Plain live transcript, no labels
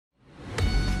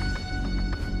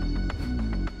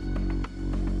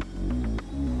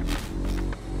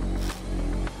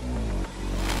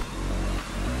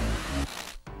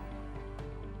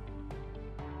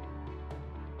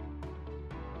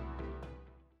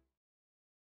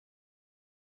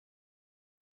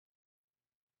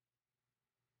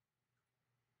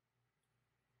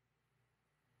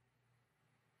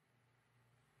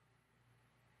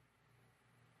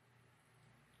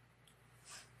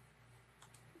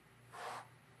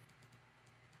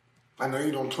I know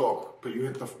you don't talk, but you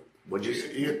hit the. What'd you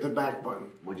say? You hit the back button.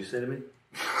 What'd you say to me?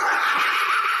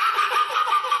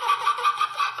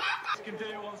 Can do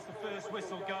once the first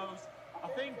whistle goes. I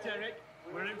think, Derek,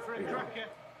 we're in for a cracker.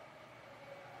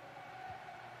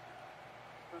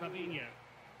 Fabinho.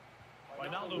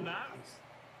 Ronaldo now.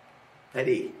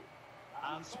 Eddie.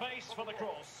 And space for the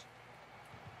cross.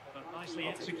 But nicely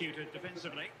executed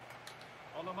defensively.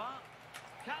 On the mark.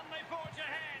 Can they forge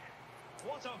ahead?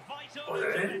 What a vital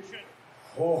intervention.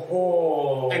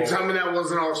 And tell me that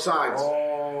wasn't offsides.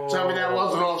 Tell me that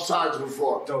wasn't offsides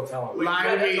before. Don't tell him.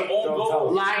 Lie to me. Don't tell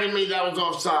him. Lie to me that was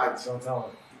offsides. Don't tell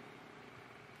him.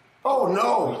 Oh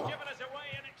no.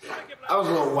 That was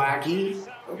a little wacky.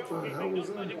 What the hell was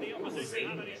that?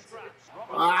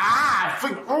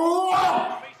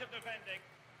 Oh!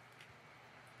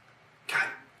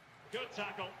 Good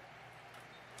tackle.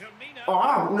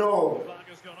 Oh no.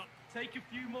 Take a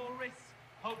few more risks.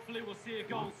 Hopefully we'll see a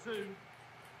goal soon.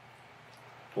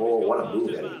 Oh, what a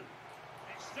move, Eddie.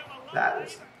 That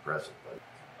is impressive, buddy.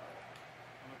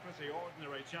 A pretty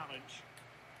ordinary challenge.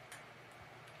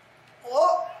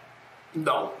 Oh.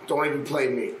 No, don't even play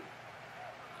me.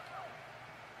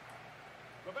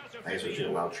 I guess we're just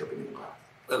allowed tripping in the box.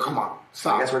 Come on,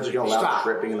 stop. I guess we're just going to allow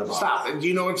tripping in the box. Stop. Do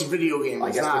you know it's a video game?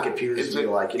 I guess the computer's be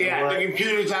like, you know what? The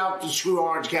computer's out to screw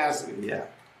Orange Cassidy. Yeah,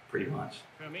 pretty much.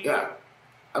 Yeah,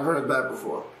 I've heard that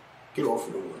before. Get off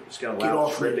me. Just going to allow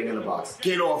tripping in the box.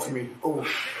 Get off me. Oh.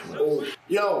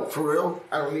 Yo, for real?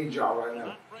 I don't need y'all right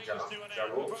now.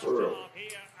 For real.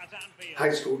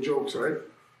 High school jokes, right?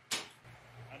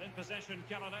 And in possession,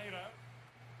 Caminero.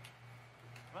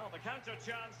 Well, the counter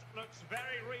chance looks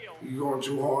very real. You're going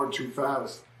too hard, too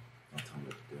fast. I'll tell him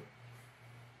what to do.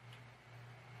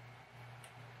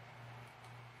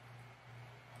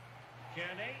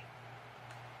 Kearney.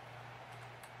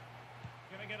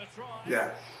 Gonna get a try.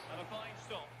 Yeah. And a fine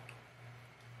stop.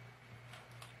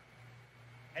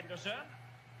 Henderson.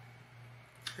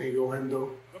 There you go,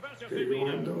 Hendo. There you go,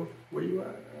 Hendo. Where you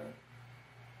at?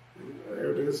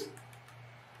 There it is.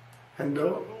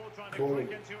 Hendo. Boom.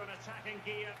 Get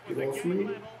off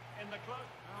me.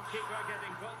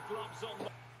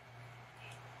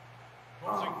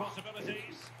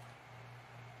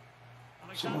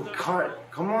 Someone cut.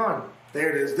 Come on. There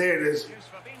it is. There it is.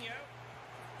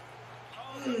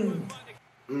 You're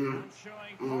not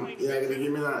gonna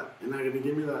give me that. You're not gonna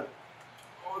give me that.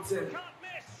 Oh, it's in.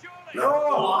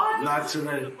 No, not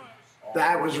today.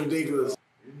 That was ridiculous.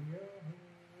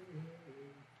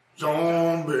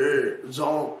 Zombie.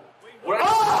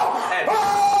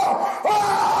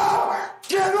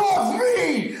 Get off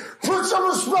me! Put some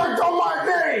respect on my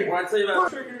name! When I tell you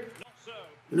about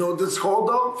You know what that's called,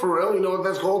 though? For real? You know what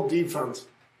that's called? Defense.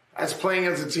 That's playing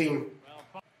as a team.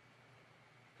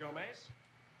 Gomez.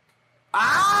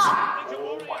 Ah!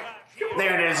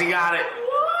 There it is. He got it.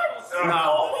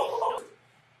 No.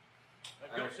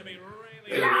 There it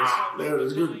is. There it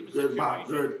is. Good. Good, Bob.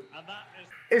 Good.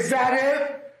 Is that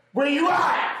it? Where you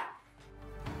at?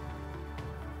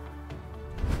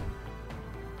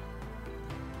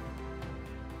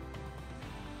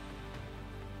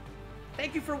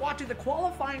 Thank you for watching the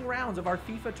qualifying rounds of our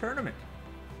FIFA tournament.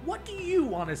 What do you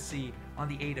want to see on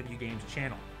the AEW Games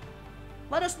channel?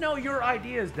 Let us know your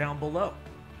ideas down below.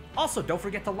 Also, don't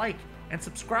forget to like and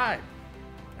subscribe.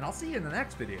 And I'll see you in the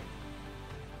next video.